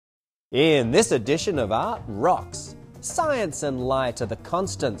In this edition of Art Rocks, science and light are the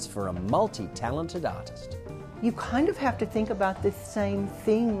constants for a multi-talented artist. You kind of have to think about the same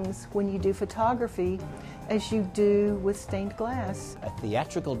things when you do photography as you do with stained glass. A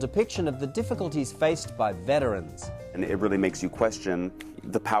theatrical depiction of the difficulties faced by veterans. And it really makes you question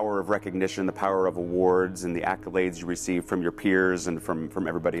the power of recognition, the power of awards, and the accolades you receive from your peers and from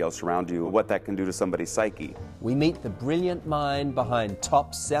everybody else around you, what that can do to somebody's psyche. We meet the brilliant mind behind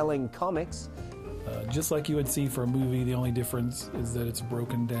top-selling comics. Just like you would see for a movie, the only difference is that it's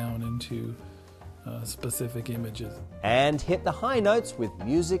broken down into specific images. And hit the high notes with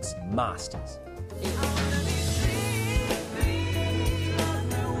music's masters.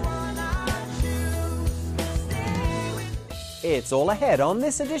 It's all ahead on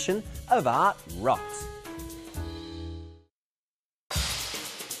this edition of Art Rocks.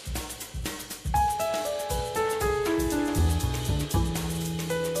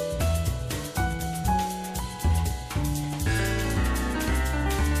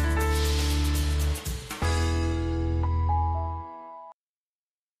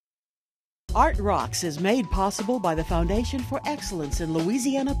 Art Rocks is made possible by the Foundation for Excellence in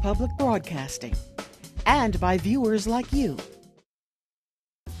Louisiana Public Broadcasting and by viewers like you.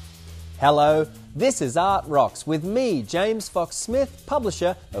 Hello, this is Art Rocks with me, James Fox Smith,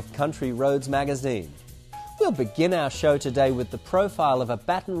 publisher of Country Roads magazine. We'll begin our show today with the profile of a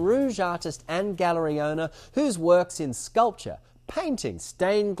Baton Rouge artist and gallery owner whose works in sculpture, painting,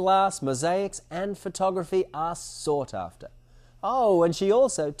 stained glass, mosaics and photography are sought after. Oh, and she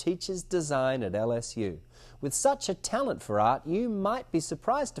also teaches design at LSU. With such a talent for art, you might be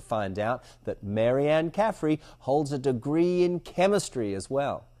surprised to find out that Mary Ann Caffery holds a degree in chemistry as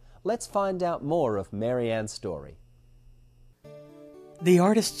well. Let's find out more of Mary Ann's story. The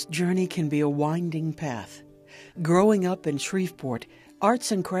artist's journey can be a winding path. Growing up in Shreveport,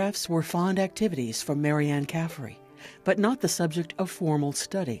 arts and crafts were fond activities for Mary Ann Caffery, but not the subject of formal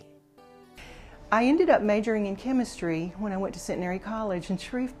study. I ended up majoring in chemistry when I went to Centenary College in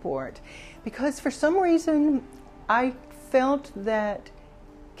Shreveport because for some reason I felt that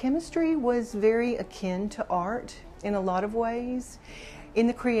chemistry was very akin to art in a lot of ways. In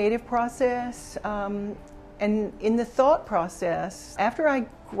the creative process and in the thought process. After I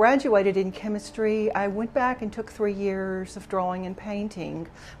graduated in chemistry, I went back and took 3 years of drawing and painting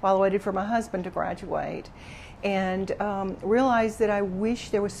while I waited for my husband to graduate, and realized that I wish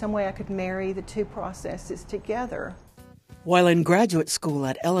there was some way I could marry the two processes together. While in graduate school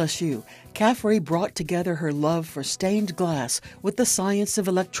at LSU, Caffery brought together her love for stained glass with the science of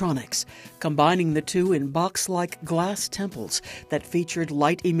electronics, combining the two in box-like glass temples that featured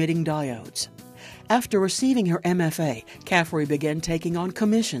light-emitting diodes. After receiving her MFA, Caffery began taking on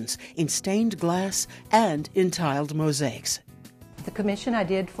commissions in stained glass and in tiled mosaics. The commission I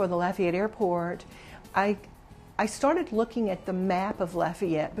did for the Lafayette Airport, I started looking at the map of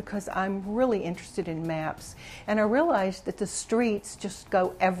Lafayette because I'm really interested in maps, and I realized that the streets just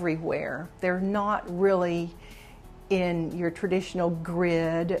go everywhere. They're not really in your traditional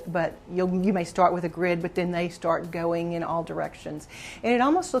grid, but you may start with a grid, but then they start going in all directions. And it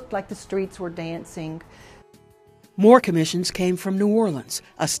almost looked like the streets were dancing. More commissions came from New Orleans,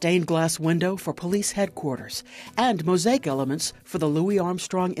 a stained glass window for police headquarters, and mosaic elements for the Louis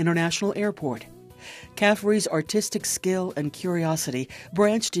Armstrong International Airport. Caffery's artistic skill and curiosity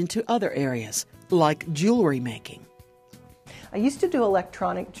branched into other areas, like jewelry making. I used to do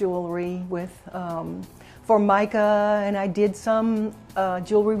electronic jewelry with Formica, and I did some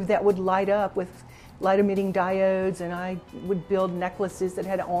jewelry that would light up with light-emitting diodes, and I would build necklaces that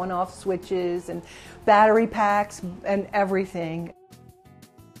had on-off switches and battery packs and everything.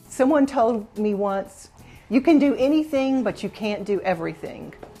 Someone told me once, "You can do anything, but you can't do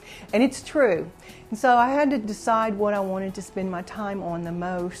everything." And it's true. And so I had to decide what I wanted to spend my time on the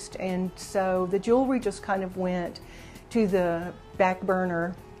most, and so the jewelry just kind of went to the back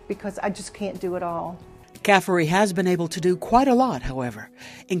burner because I just can't do it all. Caffery has been able to do quite a lot, however,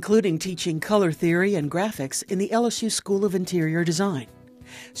 including teaching color theory and graphics in the LSU School of Interior Design.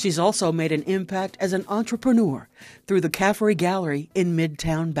 She's also made an impact as an entrepreneur through the Caffery Gallery in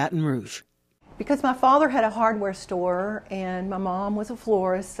Midtown Baton Rouge. Because my father had a hardware store and my mom was a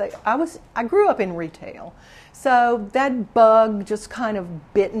florist, I grew up in retail. So that bug just kind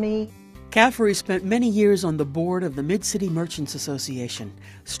of bit me. Caffery spent many years on the board of the Mid-City Merchants Association,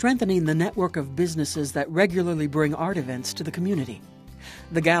 strengthening the network of businesses that regularly bring art events to the community.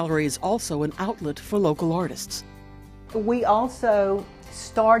 The gallery is also an outlet for local artists. We also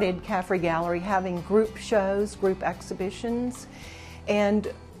started Caffery Gallery having group shows, group exhibitions,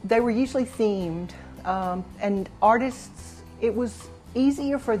 and they were usually themed, and artists, it was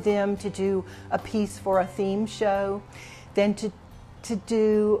easier for them to do a piece for a theme show than to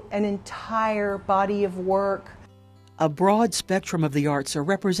do an entire body of work. A broad spectrum of the arts are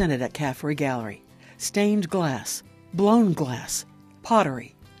represented at Caffery Gallery. Stained glass, blown glass,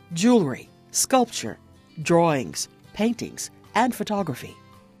 pottery, jewelry, sculpture, drawings, paintings, and photography.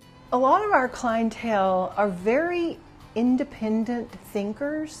 A lot of our clientele are very independent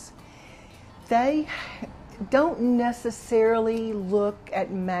thinkers. They don't necessarily look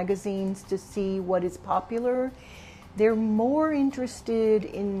at magazines to see what is popular. They're more interested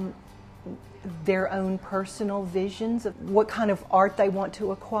in their own personal visions of what kind of art they want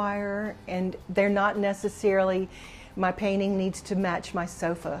to acquire, and they're not necessarily, my painting needs to match my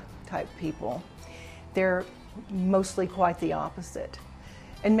sofa type people. They're mostly quite the opposite.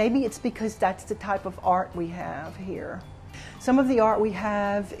 And maybe it's because that's the type of art we have here. Some of the art we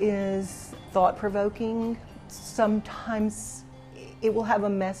have is thought-provoking. Sometimes it will have a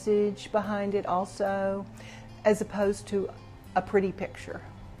message behind it also, as opposed to a pretty picture.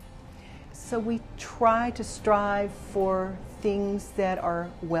 So we try to strive for things that are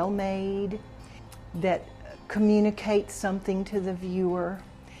well-made, that communicate something to the viewer,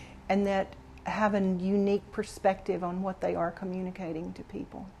 and that have a unique perspective on what they are communicating to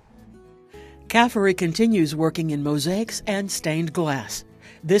people. Caffery continues working in mosaics and stained glass.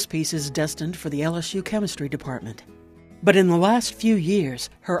 This piece is destined for the LSU chemistry department. But in the last few years,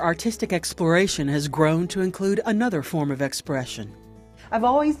 her artistic exploration has grown to include another form of expression. I've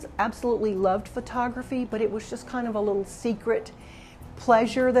always absolutely loved photography, but it was just kind of a little secret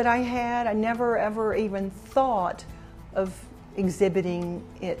pleasure that I had. I never ever even thought of exhibiting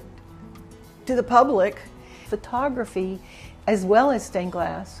it to the public. Photography, as well as stained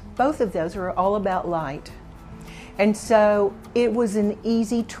glass, both of those are all about light. And so it was an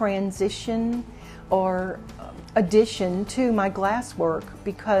easy transition or addition to my glass work,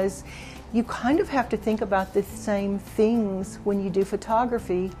 because you kind of have to think about the same things when you do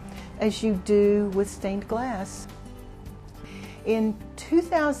photography as you do with stained glass. In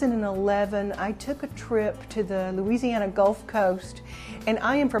 2011, I took a trip to the Louisiana Gulf Coast, and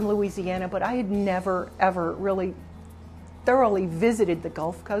I am from Louisiana, but I had never ever really thoroughly visited the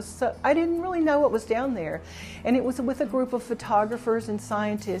Gulf Coast, so I didn't really know what was down there. And it was with a group of photographers and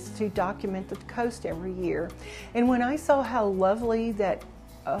scientists who document the coast every year. And when I saw how lovely that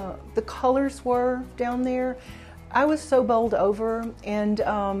the colors were down there, I was so bowled over,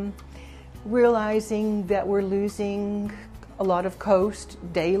 and realizing that we're losing a lot of coast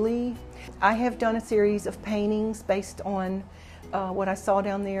daily. I have done a series of paintings based on what I saw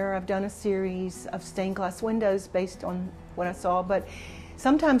down there. I've done a series of stained glass windows based on what I saw, but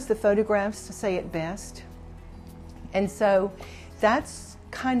sometimes the photographs say it best. And so that's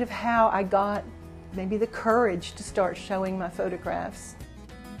kind of how I got maybe the courage to start showing my photographs.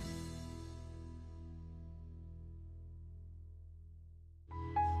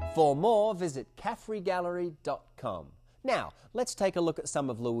 For more, visit CafferyGallery.com. Now, let's take a look at some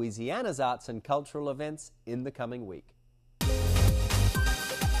of Louisiana's arts and cultural events in the coming week.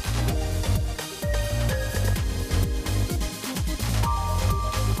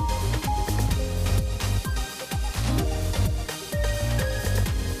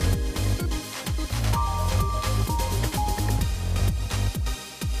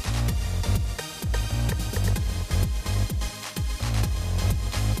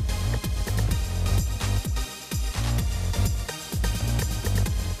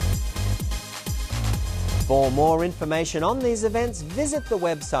 For more information on these events, visit the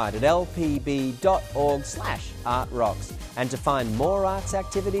website at lpb.org/artrocks. And to find more arts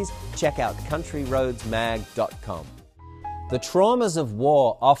activities, check out countryroadsmag.com. The traumas of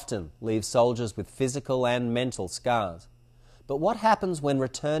war often leave soldiers with physical and mental scars. But what happens when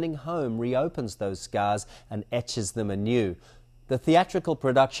returning home reopens those scars and etches them anew? The theatrical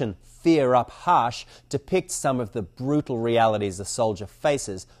production Fear Up Harsh depicts some of the brutal realities a soldier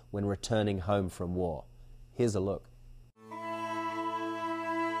faces when returning home from war. Here's a look.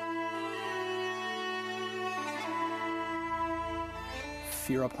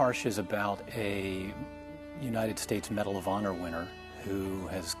 Fear Up Harsh is about a United States Medal of Honor winner who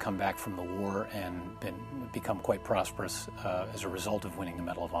has come back from the war and become quite prosperous as a result of winning the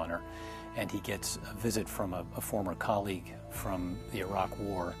Medal of Honor. And he gets a visit from a former colleague from the Iraq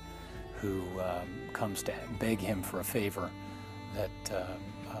War who comes to beg him for a favor that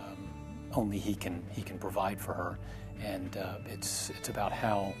only he can provide for her, and it's about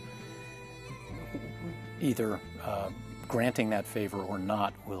how either granting that favor or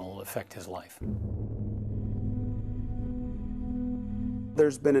not will affect his life.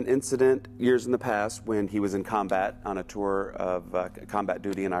 there's been an incident years in the past when he was in combat on a tour of combat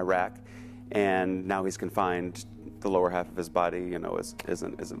duty in Iraq, and now he's confined. The lower half of his body, you know,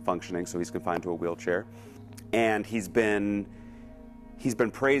 isn't functioning, so he's confined to a wheelchair. And he's been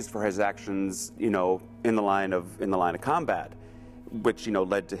praised for his actions, you know, in the line of combat, which, you know,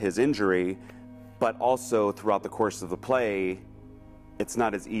 led to his injury. But also throughout the course of the play, it's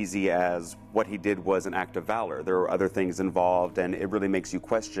not as easy as what he did was an act of valor. There are other things involved, and it really makes you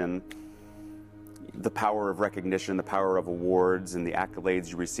question the power of recognition, the power of awards, and the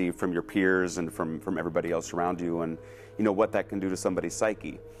accolades you receive from your peers and from everybody else around you, and, you know, what that can do to somebody's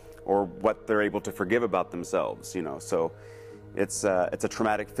psyche, or what they're able to forgive about themselves, you know. So it's a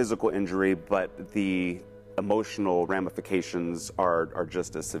traumatic physical injury, but the emotional ramifications are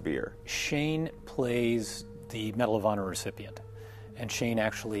just as severe. Shane plays the Medal of Honor recipient, and Shane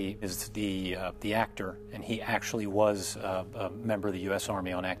actually is the actor, and he actually was a member of the U.S.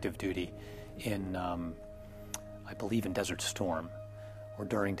 Army on active duty in, I believe, in Desert Storm, or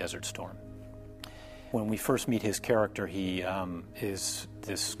during Desert Storm. When we first meet his character, he is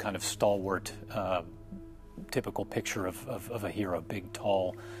this kind of stalwart, typical picture of a hero, big,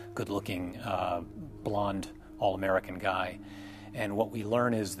 tall, good-looking, blonde, all-American guy. And what we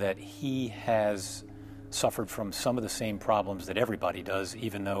learn is that he has suffered from some of the same problems that everybody does,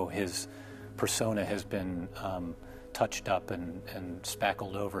 even though his persona has been touched up and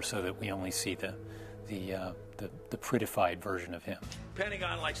spackled over so that we only see the prettified version of him.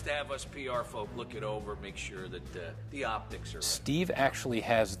 Pentagon likes to have us PR folk look it over, make sure that the optics are right. Steve actually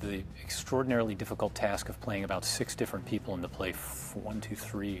has the extraordinarily difficult task of playing about 6 different people in the play,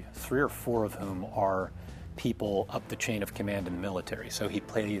 3 or 4 of whom are people up the chain of command in the military. So he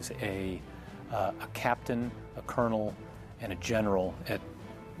plays a captain, a colonel, and a general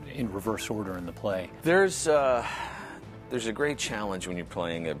in reverse order in the play. There's a great challenge when you're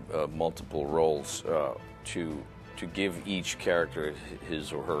playing multiple roles to give each character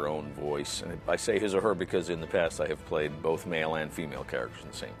his or her own voice. And I say his or her because in the past I have played both male and female characters in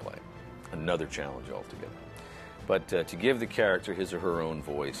the same play. Another challenge altogether. But to give the character his or her own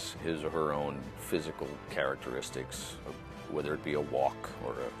voice, his or her own physical characteristics, whether it be a walk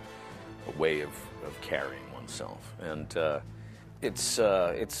or a way of carrying oneself. And it's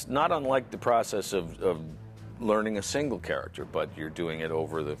not unlike the process of learning a single character, but you're doing it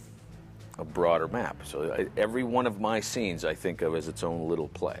over a broader map. So every one of my scenes I think of as its own little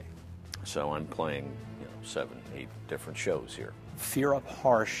play. So I'm playing, 7, 8 different shows here. Fear Up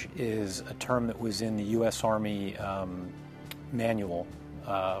Harsh is a term that was in the U.S. Army manual,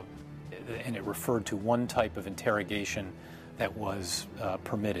 and it referred to one type of interrogation that was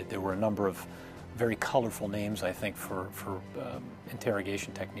permitted. There were a number of very colorful names, I think, for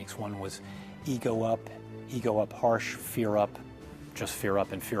interrogation techniques. One was Ego Up Harsh, Fear Up, just Fear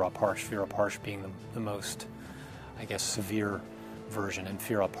Up, and Fear Up Harsh being the most, I guess, severe version. And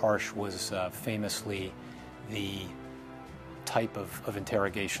Fear Up Harsh was famously the type of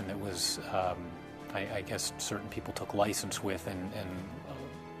interrogation that was, I guess, certain people took license with and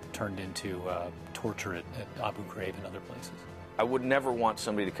turned into torture at Abu Ghraib and other places. I would never want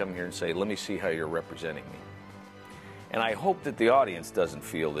somebody to come here and say, let me see how you're representing me. And I hope that the audience doesn't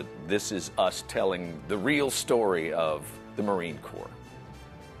feel that this is us telling the real story of the Marine Corps.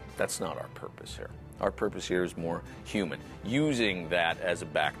 That's not our purpose here. Our purpose here is more human, using that as a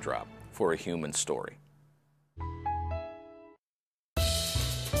backdrop for a human story.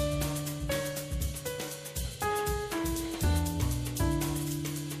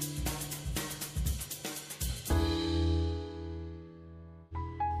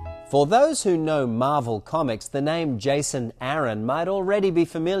 For those who know Marvel Comics, the name Jason Aaron might already be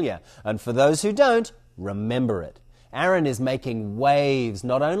familiar, and for those who don't, remember it. Aaron is making waves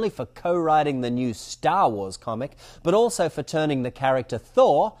not only for co-writing the new Star Wars comic, but also for turning the character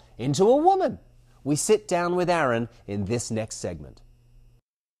Thor into a woman. We sit down with Aaron in this next segment.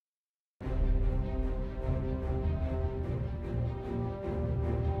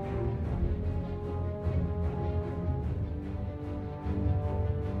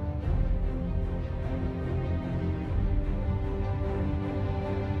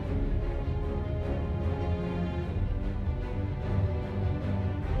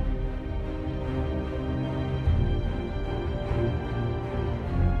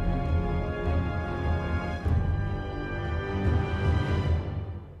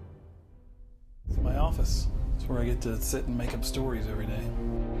 Office. It's where I get to sit and make up stories every day.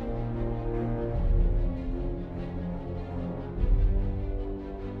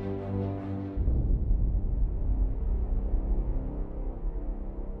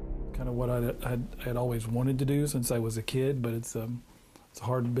 Kind of what I had always wanted to do since I was a kid, but it's it's a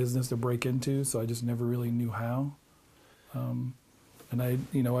hard business to break into, so I just never really knew how. And I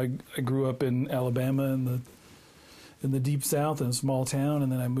grew up in Alabama in the deep South in a small town,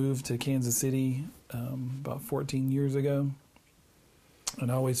 and then I moved to Kansas City about 14 years ago. And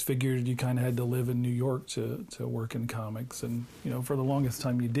I always figured you kind of had to live in New York to work in comics, and for the longest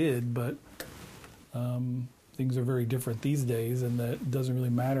time you did, but things are very different these days, and that it doesn't really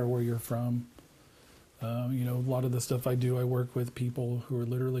matter where you're from. A lot of the stuff I do, I work with people who are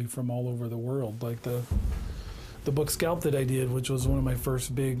literally from all over the world. Like the book Scalp that I did, which was one of my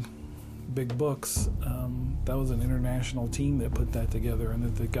first big books, that was an international team that put that together, and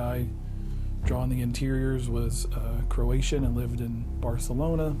that the guy drawing the interiors was Croatian and lived in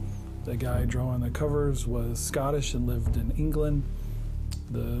Barcelona. The guy drawing the covers was Scottish and lived in England.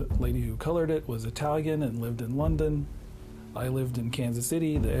 The lady who colored it was Italian and lived in London. I lived in Kansas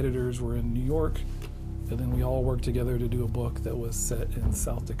City. The editors were in New York. And then we all worked together to do a book that was set in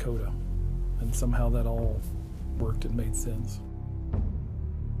South Dakota. And somehow that all worked and made sense.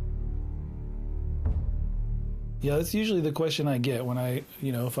 Yeah, that's usually the question I get when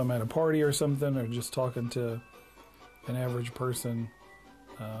if I'm at a party or something, or just talking to an average person,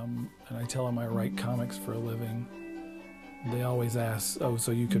 and I tell them I write comics for a living. They always ask, "Oh,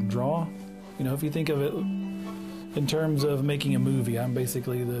 so you can draw?" If you think of it in terms of making a movie, I'm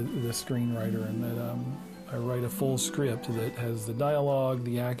basically the screenwriter, and that I write a full script that has the dialogue,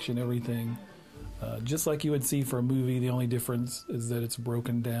 the action, everything, just like you would see for a movie. The only difference is that it's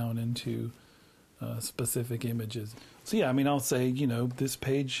broken down into specific images. So yeah, I'll say, this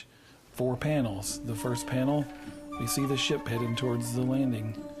page, 4 panels. The first panel, we see the ship heading towards the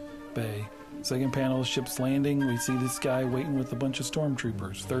landing bay. Second panel, ship's landing. We see this guy waiting with a bunch of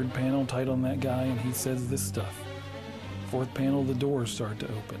stormtroopers. Third panel, tight on that guy, and he says this stuff. Fourth panel, the doors start to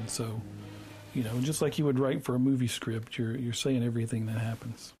open. So, just like you would write for a movie script, you're saying everything that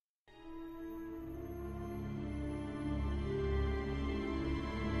happens.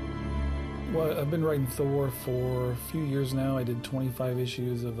 Well, I've been writing Thor for a few years now. I did 25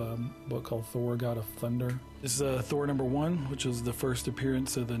 issues of a book called Thor, God of Thunder. This is Thor #1, which was the first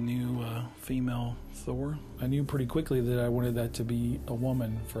appearance of the new female Thor. I knew pretty quickly that I wanted that to be a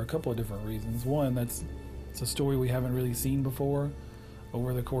woman for a couple of different reasons. One, it's a story we haven't really seen before.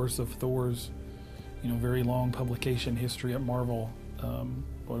 Over the course of Thor's, very long publication history at Marvel,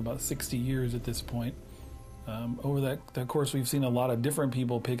 about 60 years at this point. Over that course, we've seen a lot of different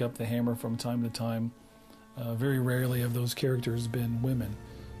people pick up the hammer from time to time. Very rarely have those characters been women.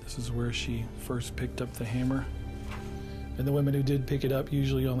 This is where she first picked up the hammer. And the women who did pick it up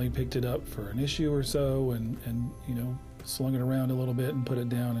usually only picked it up for an issue or so and slung it around a little bit and put it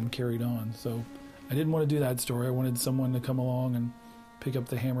down and carried on. So I didn't want to do that story. I wanted someone to come along and pick up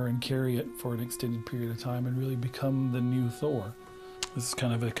the hammer and carry it for an extended period of time and really become the new Thor. This is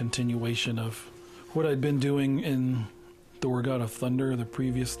kind of a continuation of what I'd been doing in Thor, God of Thunder, the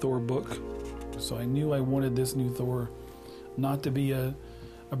previous Thor book. So I knew I wanted this new Thor not to be a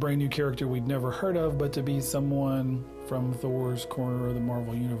brand new character we'd never heard of, but to be someone from Thor's corner of the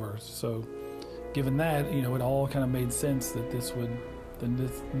Marvel Universe. So given that, it all kind of made sense that this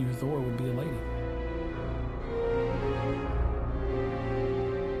new Thor would be a lady.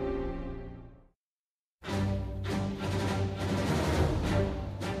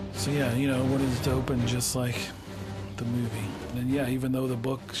 So yeah, I wanted it to open just like the movie. And yeah, even though the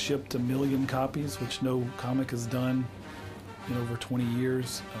book shipped 1 million copies, which no comic has done in over 20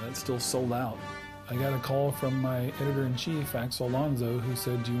 years, it still sold out. I got a call from my editor-in-chief, Axel Alonso, who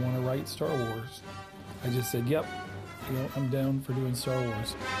said, "Do you want to write Star Wars?" I just said, "Yep, I'm down for doing Star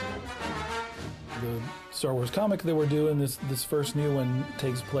Wars." The Star Wars comic that we're doing, this first new one,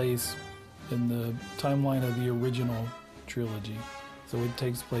 takes place in the timeline of the original trilogy. So it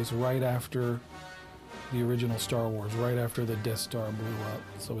takes place right after the original Star Wars, right after the Death Star blew up.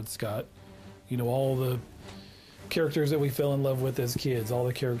 So it's got, all the characters that we fell in love with as kids, all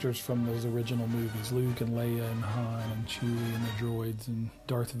the characters from those original movies, Luke and Leia and Han and Chewie and the droids and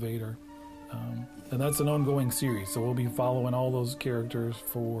Darth Vader. And that's an ongoing series, so we'll be following all those characters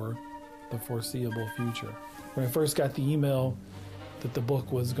for the foreseeable future. When I first got the email that the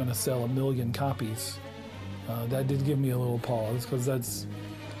book was going to sell 1 million copies, that did give me a little pause, because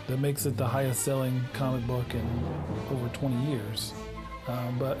that makes it the highest selling comic book in over 20 years.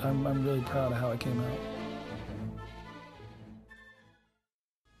 But I'm really proud of how it came out.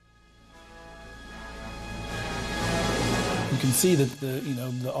 You can see that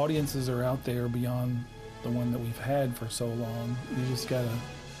the audiences are out there beyond the one that we've had for so long. You just gotta,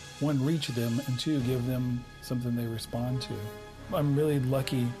 1, reach them, and 2, give them something they respond to. I'm really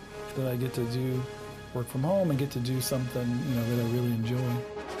lucky that I get to do work from home and get to do something, you know, that I really enjoy.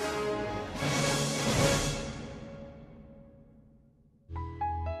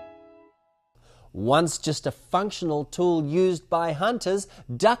 Once just a functional tool used by hunters,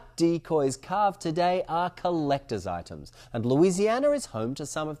 duck decoys carved today are collector's items, and Louisiana is home to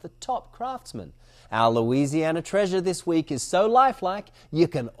some of the top craftsmen. Our Louisiana treasure this week is so lifelike you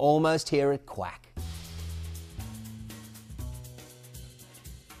can almost hear it quack.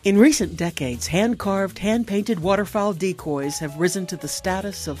 In recent decades, hand-carved, hand-painted waterfowl decoys have risen to the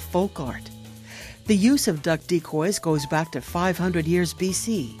status of folk art. The use of duck decoys goes back to 500 years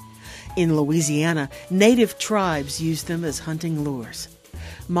BC. In Louisiana, native tribes used them as hunting lures.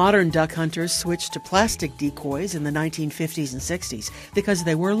 Modern duck hunters switched to plastic decoys in the 1950s and 60s because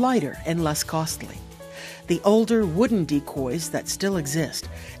they were lighter and less costly. The older wooden decoys that still exist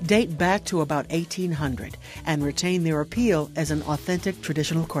date back to about 1800 and retain their appeal as an authentic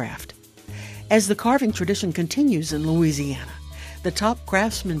traditional craft. As the carving tradition continues in Louisiana, the top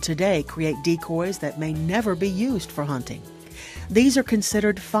craftsmen today create decoys that may never be used for hunting. These are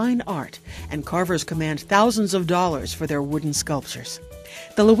considered fine art, and carvers command thousands of dollars for their wooden sculptures.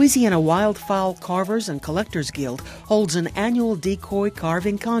 The Louisiana Wildfowl Carvers and Collectors Guild holds an annual decoy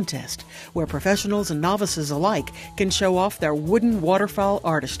carving contest where professionals and novices alike can show off their wooden waterfowl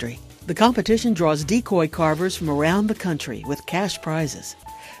artistry. The competition draws decoy carvers from around the country with cash prizes.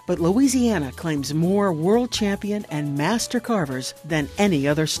 But Louisiana claims more world champion and master carvers than any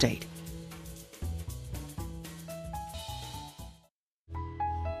other state.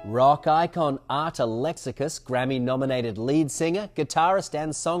 Rock icon Art Alexakis, Grammy-nominated lead singer, guitarist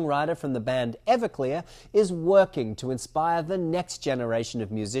and songwriter from the band Everclear, is working to inspire the next generation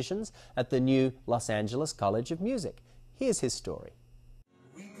of musicians at the new Los Angeles College of Music. Here's his story.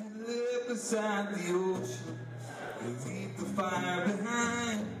 We can live beside the ocean and leave the fire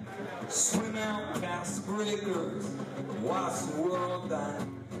behind. Swim out past the breakers and watch the world die.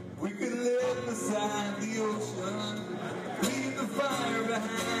 We can live beside the ocean, leave the fire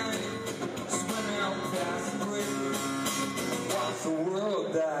behind. Swim out past the breakers and watch the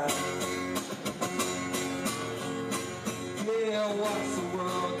world die. Yeah, watch the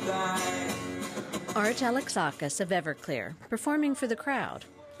world die. Art Alexakis of Everclear, performing for the crowd,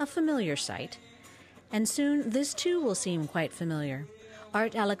 a familiar sight. And soon this too will seem quite familiar.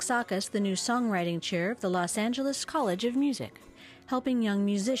 Art Alexakis, the new songwriting chair of the Los Angeles College of Music, helping young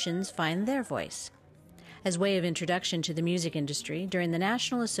musicians find their voice. As way of introduction to the music industry, during the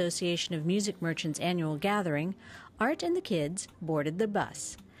National Association of Music Merchants annual gathering, Art and the kids boarded the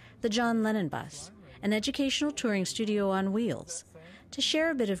bus, the John Lennon bus, an educational touring studio on wheels, to share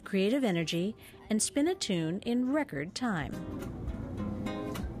a bit of creative energy and spin a tune in record time.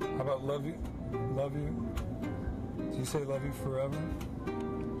 How about love you? Love you? Do you say love you forever?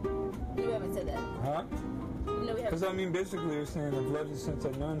 We haven't said that. Huh? No, we haven't. Because I mean, basically you're saying I've loved you since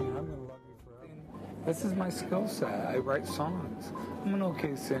I've known you. I'm going to love you forever. This is my skill set. I write songs. I'm an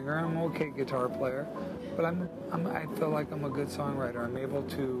okay singer. I'm an okay guitar player. But I feel like I'm a good songwriter. I'm able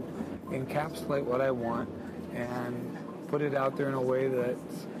to encapsulate what I want and put it out there in a way that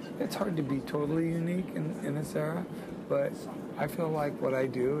it's hard to be totally unique in this era. But I feel like what I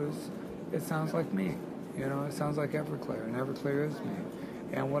do is, it sounds like me. You know, it sounds like Everclear, and Everclear is me.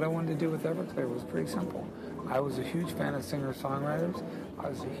 And what I wanted to do with Everclear was pretty simple. I was a huge fan of singer-songwriters. I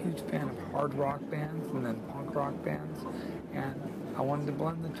was a huge fan of hard rock bands and then punk rock bands. And I wanted to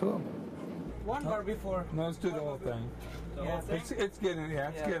blend the two of them. One bar before. No, let's do the whole thing. Yeah. It's getting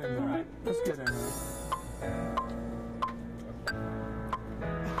there. Let's get in there.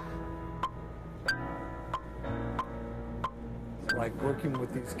 Like working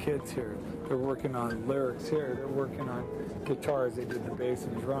with these kids here. They're working on lyrics here. They're working on guitars. They did the bass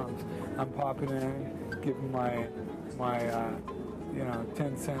and drums. I'm popping in, giving my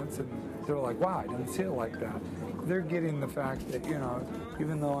 10 cents, and they're like, wow, I didn't see it like that. They're getting the fact that, you know,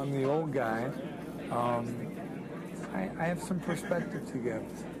 even though I'm the old guy, I have some perspective to give,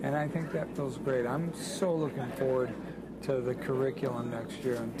 and I think that feels great. I'm so looking forward to the curriculum next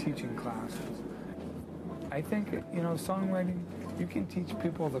year and teaching classes. I think, you know, songwriting, you can teach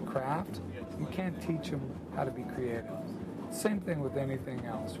people the craft. You can't teach them how to be creative. Same thing with anything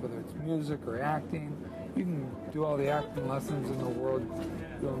else, whether it's music or acting. You can do all the acting lessons in the world.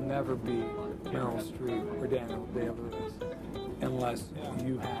 You'll never be Meryl Streep or Daniel Day-Lewis unless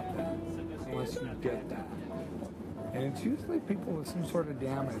you have that, unless you get that. And it's usually people with some sort of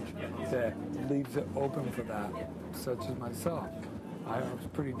damage that leaves it open for that, such as myself. I was a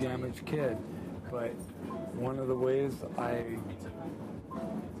pretty damaged kid, but one of the ways I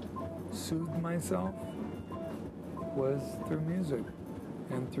soothed myself was through music.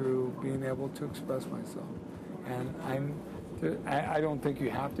 and through being able to express myself. And I don't think you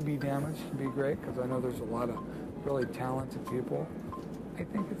have to be damaged to be great, because I know there's a lot of really talented people. I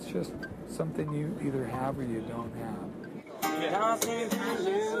think it's just something you either have or you don't have. Nothing to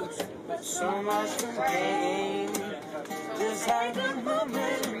lose, but so much to gain. Just take a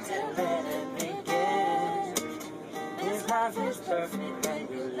moment and let it begin. This life is perfect when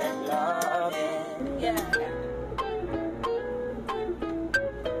you let love in. Yeah.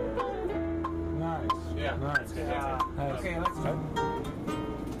 Nice. Yeah. Nice. Yeah. Nice. Okay, let's go.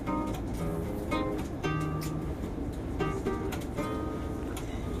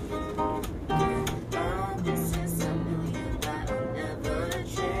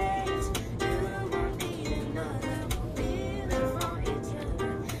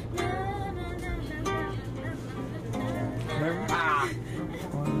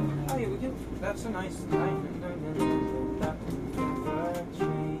 That's a nice line.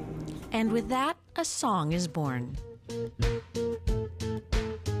 And with that, a song is born.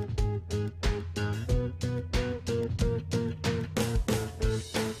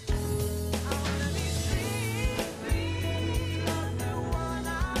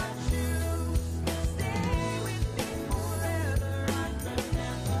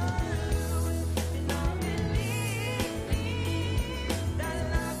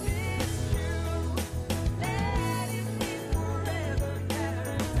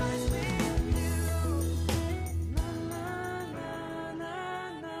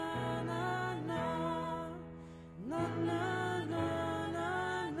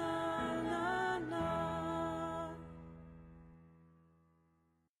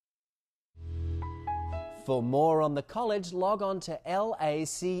 For more on the college, log on to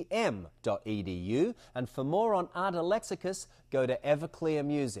lacm.edu, and for more on Art Alexakis, go to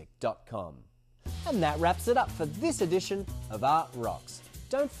everclearmusic.com. And that wraps it up for this edition of Art Rocks.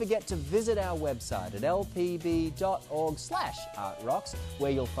 Don't forget to visit our website at lpb.org/artrocks,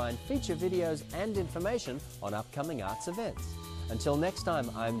 where you'll find feature videos and information on upcoming arts events. Until next time,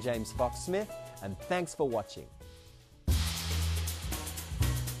 I'm James Fox Smith, and thanks for watching.